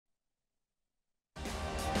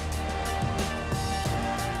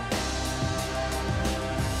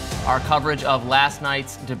Our coverage of last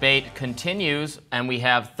night's debate continues, and we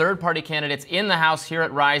have third-party candidates in the House here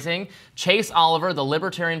at Rising. Chase Oliver, the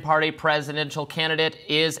Libertarian Party presidential candidate,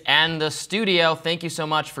 is in the studio. Thank you so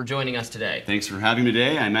much for joining us today. Thanks for having me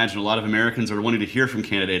today. I imagine a lot of Americans are wanting to hear from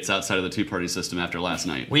candidates outside of the two-party system after last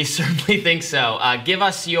night. We certainly think so. Give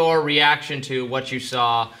us your reaction to what you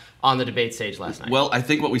saw on the debate stage last night. Well, I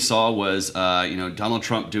think what we saw was, Donald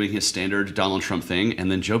Trump doing his standard Donald Trump thing,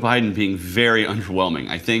 and then Joe Biden being very underwhelming.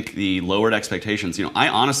 I think the lowered expectations, I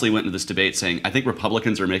honestly went into this debate saying, I think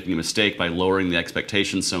Republicans are making a mistake by lowering the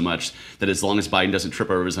expectations so much that as long as Biden doesn't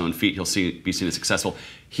trip over his own feet, he'll be seen as successful.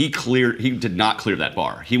 He did not clear that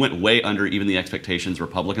bar. He went way under even the expectations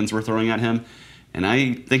Republicans were throwing at him. And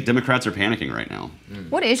I think Democrats are panicking right now.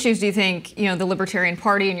 What issues do you think, the Libertarian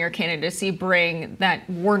Party and your candidacy bring that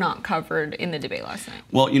were not covered in the debate last night?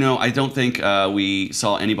 Well, I don't think we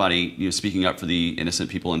saw anybody, speaking up for the innocent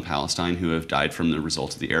people in Palestine who have died from the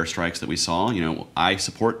results of the airstrikes that we saw. I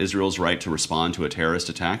support Israel's right to respond to a terrorist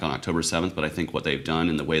attack on October 7th, but I think what they've done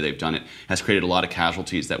and the way they've done it has created a lot of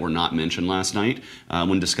casualties that were not mentioned last night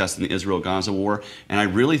when discussing the Israel-Gaza war. And I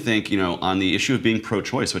really think, on the issue of being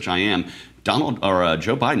pro-choice, which I am,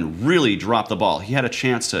 Joe Biden really dropped the ball. He had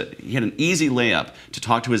an easy layup to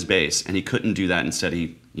talk to his base, and he couldn't do that. Instead,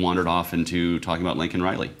 he wandered off into talking about Lincoln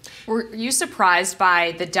Riley. Were you surprised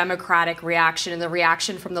by the Democratic reaction and the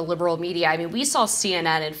reaction from the liberal media? I mean, we saw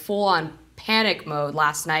CNN in full-on panic mode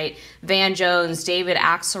last night. Van Jones, David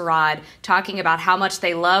Axelrod talking about how much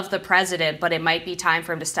they love the president, but it might be time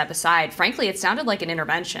for him to step aside. Frankly, it sounded like an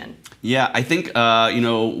intervention. Yeah, I think,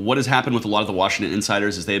 what has happened with a lot of the Washington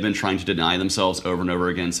insiders is they've been trying to deny themselves over and over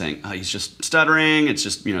again, saying, he's just stuttering, it's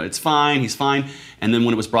just, it's fine, he's fine. And then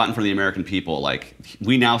when it was brought in for the American people,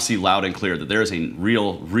 we now see loud and clear that there is a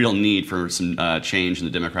real need for some change in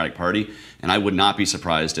the Democratic Party. And I would not be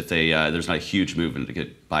surprised if there's not a huge movement to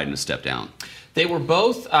get Biden to step down. They were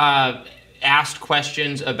both asked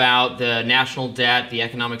questions about the national debt, the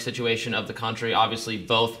economic situation of the country. Obviously,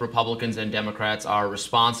 both Republicans and Democrats are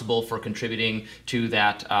responsible for contributing to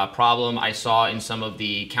that problem. I saw in some of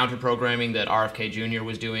the counter-programming that RFK Jr.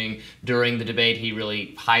 was doing during the debate, he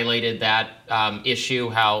really highlighted that issue,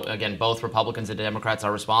 how, again, both Republicans and Democrats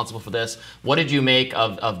are responsible for this. What did you make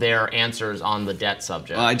of their answers on the debt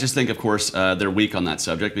subject? I just think, of course, they're weak on that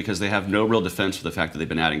subject because they have no real defense for the fact that they've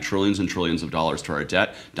been adding trillions and trillions of dollars to our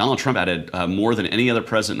debt. Donald Trump added more than any other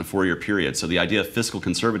president in a four-year period. So the idea of fiscal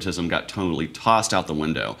conservatism got totally tossed out the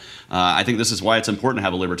window. I think this is why it's important to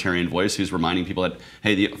have a libertarian voice who's reminding people that,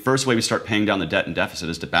 hey, the first way we start paying down the debt and deficit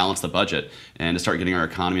is to balance the budget and to start getting our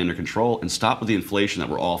economy under control and stop with the inflation that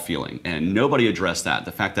we're all feeling. And nobody addressed that.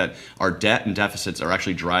 The fact that our debt and deficits are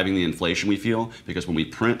actually driving the inflation we feel, because when we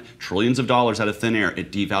print trillions of dollars out of thin air,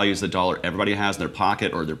 it devalues the dollar everybody has in their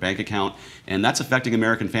pocket or their bank account. And that's affecting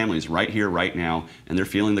American families right here, right now, and they're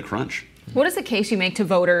feeling the crunch. What is the case you make to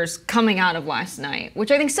voters coming out of last night,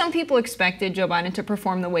 which I think some people expected Joe Biden to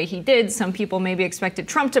perform the way he did. Some people maybe expected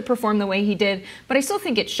Trump to perform the way he did. But I still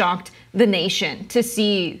think it shocked the nation to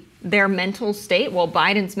see their mental state,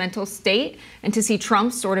 Biden's mental state, and to see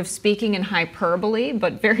Trump sort of speaking in hyperbole,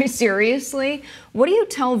 but very seriously. What do you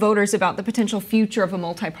tell voters about the potential future of a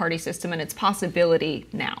multi-party system and its possibility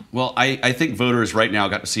now? Well, I think voters right now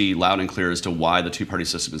got to see loud and clear as to why the two-party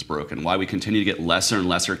system is broken, why we continue to get lesser and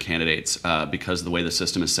lesser candidates because of the way the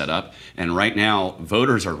system is set up. And right now,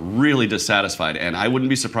 voters are really dissatisfied. And I wouldn't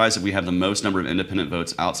be surprised if we have the most number of independent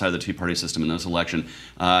votes outside of the two-party system in this election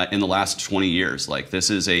in the last 20 years.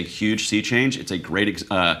 This is a huge sea change. It's a great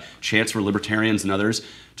chance for libertarians and others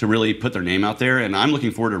to really put their name out there. And I'm looking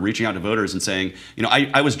forward to reaching out to voters and saying,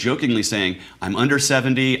 I was jokingly saying, I'm under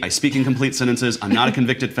 70, I speak in complete sentences, I'm not a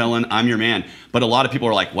convicted felon, I'm your man. But a lot of people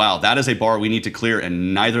are like, wow, that is a bar we need to clear,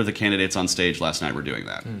 and neither of the candidates on stage last night were doing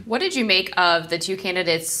that. What did you make of the two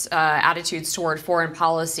candidates' attitudes toward foreign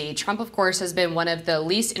policy? Trump, of course, has been one of the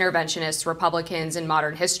least interventionist Republicans in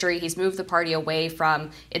modern history. He's moved the party away from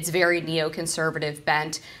its very neoconservative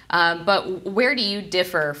bent. But where do you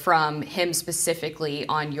differ from him specifically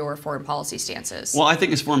on your foreign policy stances? Well, I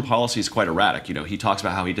think his foreign policy is quite erratic. He talks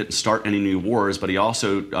about how he didn't start any new wars, but he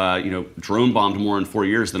also, drone bombed more in 4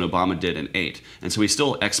 years than Obama did in 8. And so he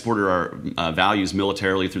still exported our values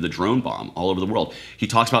militarily through the drone bomb all over the world. He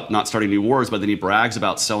talks about not starting new wars, but then he brags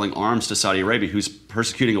about selling arms to Saudi Arabia, who's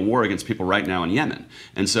persecuting a war against people right now in Yemen.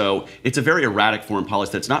 And so it's a very erratic foreign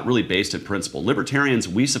policy that's not really based in principle. Libertarians,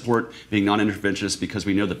 we support being non-interventionist because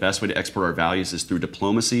we know the best way to export our values is through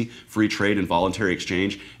diplomacy, free trade, and voluntary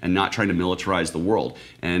exchange, and not trying to militarize the world.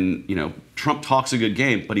 And, you know, Trump talks a good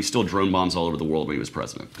game, but he still drone bombs all over the world when he was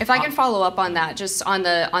president. If I can follow up on that, just on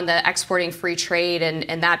the exporting free trade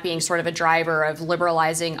and that being sort of a driver of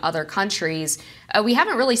liberalizing other countries, we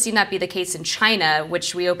haven't really seen that be the case in China,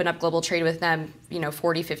 which we opened up global trade with them,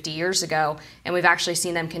 40, 50 years ago, and we've actually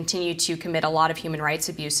seen them continue to commit a lot of human rights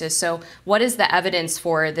abuses. So what is the evidence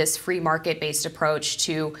for this free market-based approach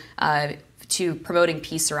to promoting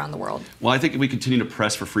peace around the world? Well, I think if we continue to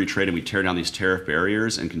press for free trade and we tear down these tariff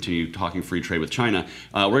barriers and continue talking free trade with China,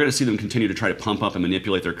 we're going to see them continue to try to pump up and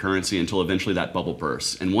manipulate their currency until eventually that bubble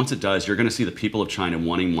bursts. And once it does, you're going to see the people of China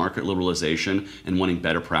wanting market liberalization and wanting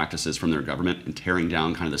better practices from their government and tearing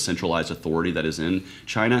down kind of the centralized authority that is in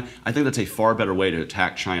China. I think that's a far better way to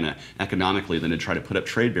attack China economically than to try to put up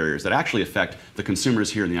trade barriers that actually affect the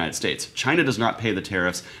consumers here in the United States. China does not pay the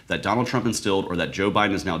tariffs that Donald Trump instilled or that Joe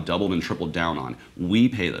Biden has now doubled and tripled down on. We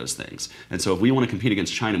pay those things. And so if we want to compete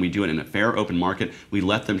against China, we do it in a fair, open market. We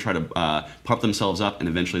let them try to pump themselves up, and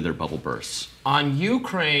eventually their bubble bursts. On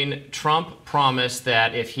Ukraine, Trump promised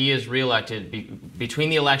that if he is reelected,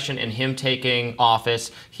 between the election and him taking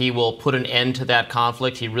office, he will put an end to that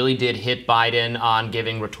conflict. He really did hit Biden on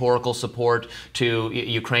giving rhetorical support to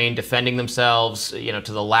Ukraine defending themselves, to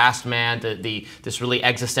the last man, this really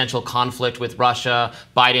existential conflict with Russia.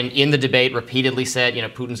 Biden, in the debate, repeatedly said,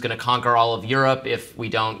 Putin's going to conquer all of Europe if we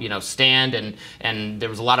don't, stand. And there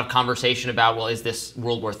was a lot of conversation about, well, is this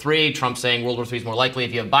World War III? Trump saying World War III is more likely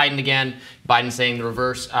if you have Biden again. Biden saying the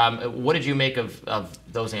reverse. What did you make of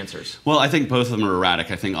those answers? Well, I think both of them are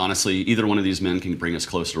erratic. I think, honestly, either one of these men can bring us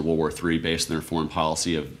closer to World War III based on their foreign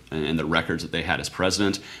policy and the records that they had as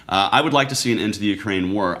president. I would like to see an end to the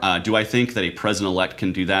Ukraine war. Do I think that a president-elect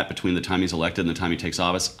can do that between the time he's elected and the time he takes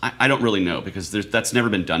office? I don't really know, because that's never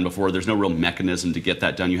been done before. There's no real mechanism to get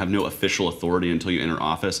that done. You have no official authority until you enter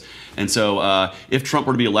office. And so if Trump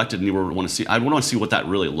were to be elected and you were to want to see, I'd want to see what that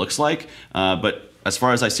really looks like. But as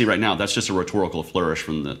far as I see right now, that's just a rhetorical flourish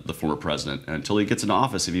from the former president until he gets into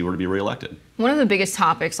office if he were to be reelected. One of the biggest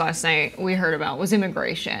topics last night we heard about was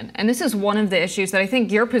immigration. And this is one of the issues that I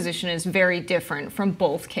think your position is very different from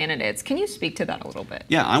both candidates. Can you speak to that a little bit?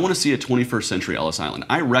 Yeah, I want to see a 21st century Ellis Island.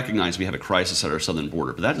 I recognize we have a crisis at our southern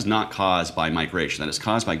border, but that is not caused by migration. That is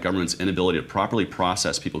caused by government's inability to properly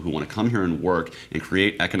process people who want to come here and work and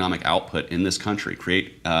create economic output in this country,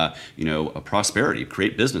 create a prosperity,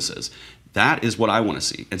 create businesses. That is what I want to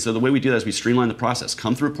see. And so the way we do that is we streamline the process.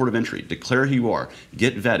 Come through a port of entry, declare who you are,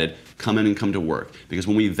 get vetted, come in and come to work. Because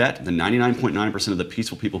when we vet the 99.9% of the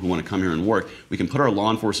peaceful people who want to come here and work, we can put our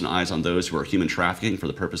law enforcement eyes on those who are human trafficking for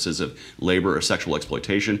the purposes of labor or sexual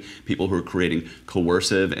exploitation, people who are creating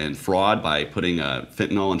coercive and fraud by putting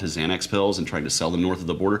fentanyl into Xanax pills and trying to sell them north of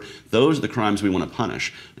the border. Those are the crimes we want to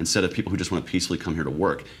punish, instead of people who just want to peacefully come here to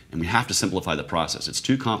work. And we have to simplify the process. It's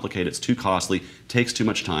too complicated, it's too costly, takes too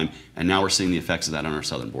much time, and now we're seeing the effects of that on our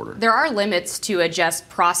southern border. There are limits to a just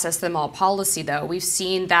process them all policy, though. We've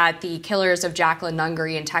seen that the killers of Jacqueline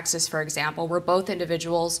Nungery in Texas, for example, were both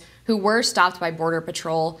individuals who were stopped by Border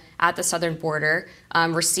Patrol at the southern border,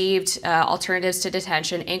 received alternatives to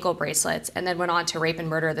detention, ankle bracelets, and then went on to rape and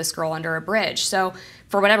murder this girl under a bridge. So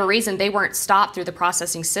for whatever reason, they weren't stopped through the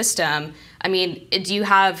processing system. I mean, do you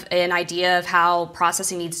have an idea of how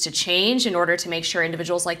processing needs to change in order to make sure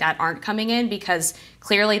individuals like that aren't coming in? Because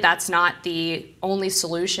clearly that's not the only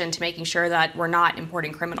solution to making sure that we're not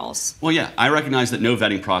importing criminals. Well, yeah, I recognize that no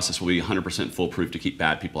vetting process will be 100% foolproof to keep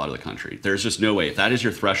bad people out of the country. There's just no way. If that is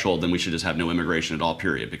your threshold, then we should just have no immigration at all,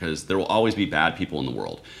 period, because there will always be bad people in the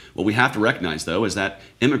world. What we have to recognize, though, is that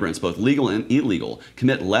immigrants, both legal and illegal,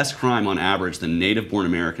 commit less crime on average than native-born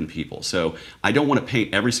American people. So I don't want to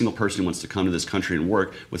paint every single person who wants to come to this country and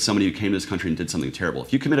work with somebody who came to this country and did something terrible.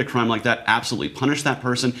 If you commit a crime like that, absolutely punish that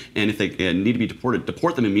person, and if they need to be deported,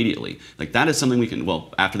 deport them immediately. Like, that is something we can,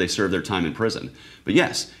 well, after they serve their time in prison. But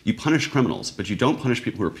yes, you punish criminals, but you don't punish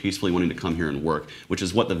people who are peacefully wanting to come here and work, which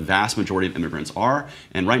is what the vast majority of immigrants are.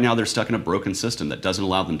 And right now they're stuck in a broken system that doesn't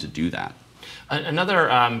allow them to do that.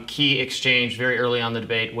 Another key exchange very early on in the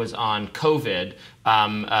debate was on COVID.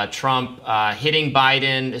 Trump hitting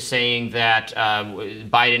Biden, saying that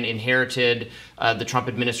Biden inherited the Trump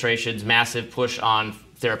administration's massive push on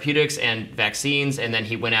therapeutics and vaccines, and then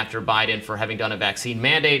he went after Biden for having done a vaccine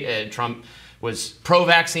mandate. Trump was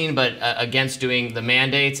pro-vaccine but against doing the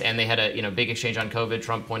mandates, and they had a big exchange on COVID.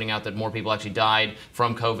 Trump pointing out that more people actually died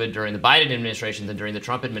from COVID during the Biden administration than during the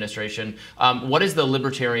Trump administration. What is the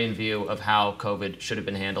Libertarian view of how COVID should have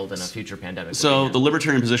been handled in a future pandemic? So the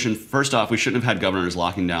Libertarian position, first off, we shouldn't have had governors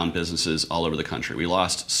locking down businesses all over the country. We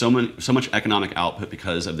lost so much economic output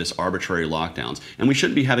because of this arbitrary lockdowns, and we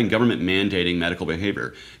shouldn't be having government mandating medical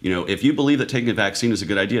behavior. If you believe that taking a vaccine is a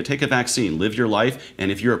good idea, take a vaccine, live your life,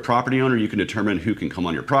 and if you're a property owner, you can determine who can come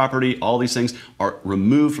on your property. All these things are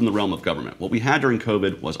removed from the realm of government. What we had during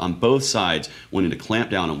COVID was on both sides wanting to clamp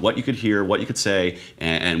down on what you could hear, what you could say,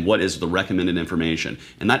 and what is the recommended information.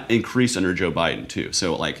 And that increased under Joe Biden too.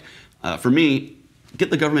 So for me, get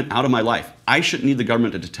the government out of my life. I shouldn't need the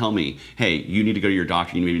government to tell me, hey, you need to go to your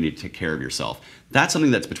doctor, you maybe need to take care of yourself. That's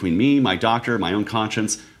something that's between me, my doctor, my own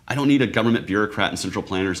conscience. I don't need a government bureaucrat and central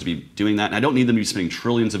planners to be doing that, and I don't need them to be spending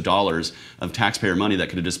trillions of dollars of taxpayer money that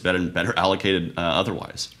could have just been better allocated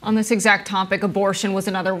otherwise. On this exact topic, abortion was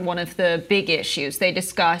another one of the big issues they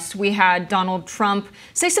discussed. We had Donald Trump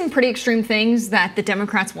say some pretty extreme things, that the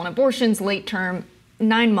Democrats want abortions late term,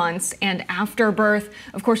 9 months, and after birth.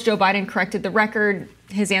 Of course, Joe Biden corrected the record.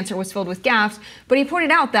 His answer was filled with gaffes, but he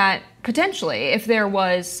pointed out that potentially, if there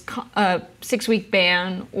was a 6-week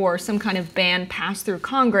ban or some kind of ban passed through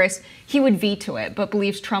Congress, he would veto it, but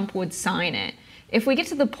believes Trump would sign it. If we get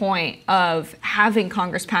to the point of having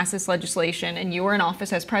Congress pass this legislation and you were in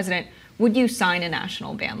office as president, would you sign a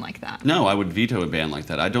national ban like that? No, I would veto a ban like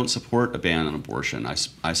that. I don't support a ban on abortion.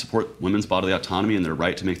 I support women's bodily autonomy and their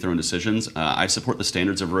right to make their own decisions. I support the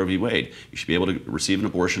standards of Roe v. Wade. You should be able to receive an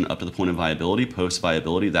abortion up to the point of viability.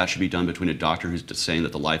 Post-viability, that should be done between a doctor who's saying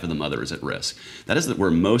that the life of the mother is at risk. That is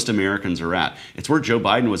where most Americans are at. It's where Joe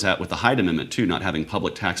Biden was at with the Hyde Amendment, too, not having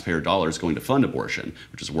public taxpayer dollars going to fund abortion,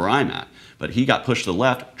 which is where I'm at. But he got pushed to the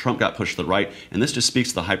left, Trump got pushed to the right, and this just speaks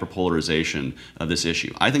to the hyperpolarization of this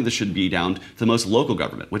issue. I think this should be down to the most local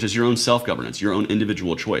government, which is your own self-governance, your own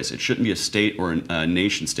individual choice. It shouldn't be a state or a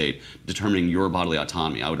nation state determining your bodily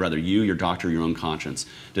autonomy. I would rather you, your doctor, your own conscience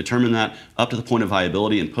determine that up to the point of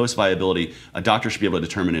viability, and post-viability, a doctor should be able to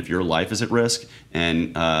determine if your life is at risk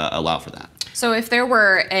and allow for that. So if there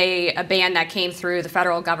were a ban that came through the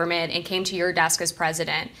federal government and came to your desk as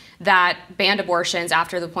president that banned abortions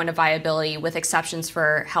after the point of viability with exceptions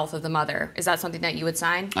for health of the mother, is that something that you would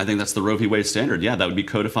sign? I think that's the Roe v. Wade standard. Yeah, that would be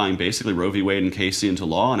codifying basically Roe v. Wade and Casey into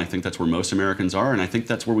law, and I think that's where most Americans are, and I think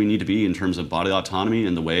that's where we need to be in terms of bodily autonomy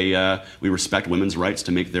and the way we respect women's rights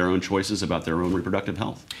to make their own choices about their own reproductive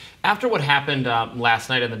health. After what happened last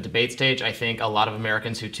night on the debate stage, I think a lot of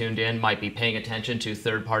Americans who tuned in might be paying attention to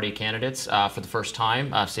third-party candidates for the first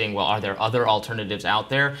time, seeing, well, are there other alternatives out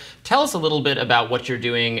there? Tell us a little bit about what you're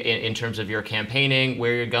doing in terms of your campaigning,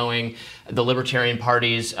 where you're going, the Libertarian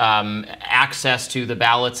Party's access to the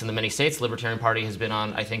ballots in the many states. The Libertarian Party has been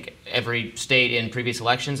on, I think, every state in previous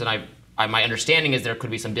elections, and my understanding is there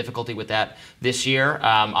could be some difficulty with that this year.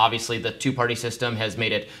 Obviously, the two-party system has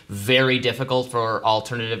made it very difficult for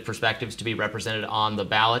alternative perspectives to be represented on the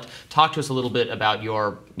ballot. Talk to us a little bit about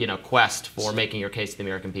your quest for making your case to the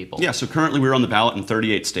American people. Yeah, so currently we're on the ballot in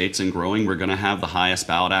 38 states and growing. We're going to have the highest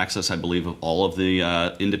ballot access, I believe, of all of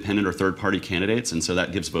the independent or third-party candidates, and so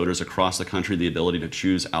that gives voters across the country the ability to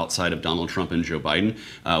choose outside of Donald Trump and Joe Biden.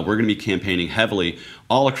 We're going to be campaigning heavily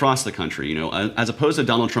all across the country. As opposed to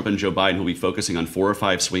Donald Trump and Joe Biden, who'll be focusing on 4 or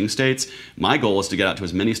 5 swing states, my goal is to get out to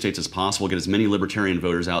as many states as possible, get as many Libertarian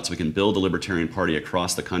voters out so we can build the Libertarian Party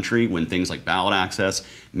across the country when things like ballot access,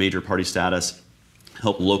 major party status,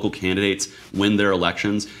 help local candidates win their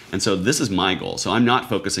elections. And so this is my goal. So I'm not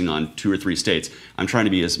focusing on 2 or 3 states. I'm trying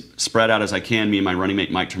to be as spread out as I can. Me and my running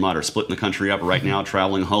mate, Mike Tremont, are splitting the country up right now,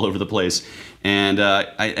 traveling all over the place. And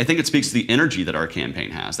I think it speaks to the energy that our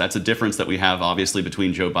campaign has. That's a difference that we have, obviously,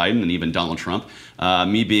 between Joe Biden and even Donald Trump.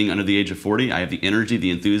 Me being under the age of 40, I have the energy,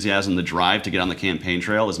 the enthusiasm, the drive to get on the campaign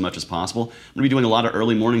trail as much as possible. I'm going to be doing a lot of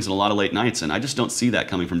early mornings and a lot of late nights, and I just don't see that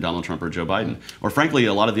coming from Donald Trump or Joe Biden, or frankly,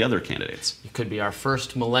 a lot of the other candidates. You could be our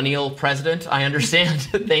first millennial president, I understand.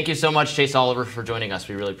 Thank you so much, Chase Oliver, for joining us.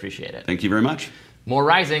 We really appreciate it. Thank you very much. More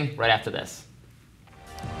Rising right after this.